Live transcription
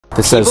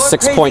This says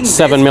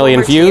 6.7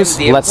 million views.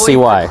 Let's see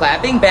why.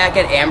 Clapping back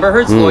at Amber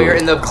Heard's lawyer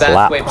in the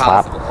best way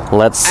possible.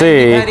 Let's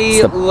see.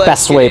 It's the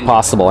best way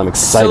possible. I'm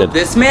excited. So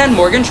this man,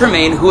 Morgan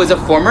Tremaine, who is a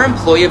former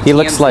employee of TMZ, he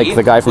looks like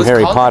the guy from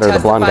Harry Potter, the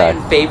blonde guy.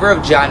 In favor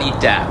of Johnny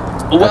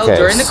Depp. Well, okay,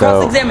 during the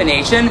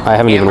cross-examination, I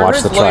haven't even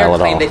watched the trial at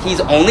all. claimed that he's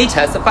only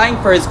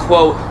testifying for his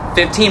quote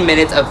 15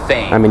 minutes of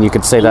fame. I mean, you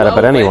could say that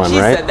about anyone,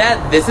 right? When she said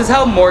that, this is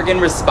how Morgan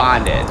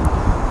responded.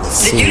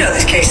 You know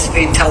this case is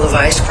being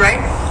televised, right?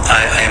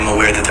 I am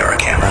aware that there are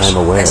cameras. I'm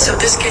aware. And so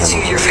this gets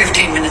you your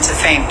 15 minutes of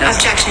fame, doesn't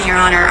it? Objection, Your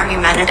Honor.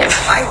 Argumentative.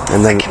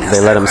 And then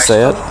they let him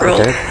say it?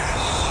 Okay.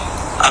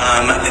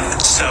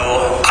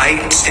 So I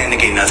stand to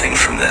gain nothing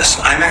from this.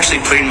 I'm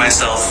actually putting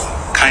myself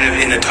kind of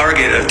in the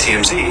target of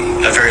TMZ,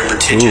 a very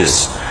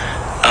litigious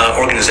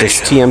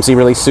organization. Does TMZ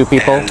really sue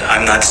people? And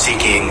I'm not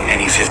seeking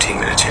any 15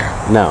 minutes here.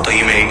 No. So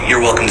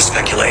you're welcome to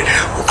speculate.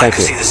 I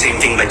could see the same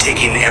thing by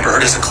taking Amber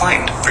Heard as a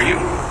client for you.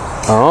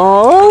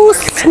 Oh,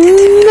 snap!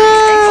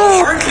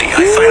 Hardly.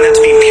 I find that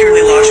to be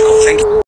purely logical.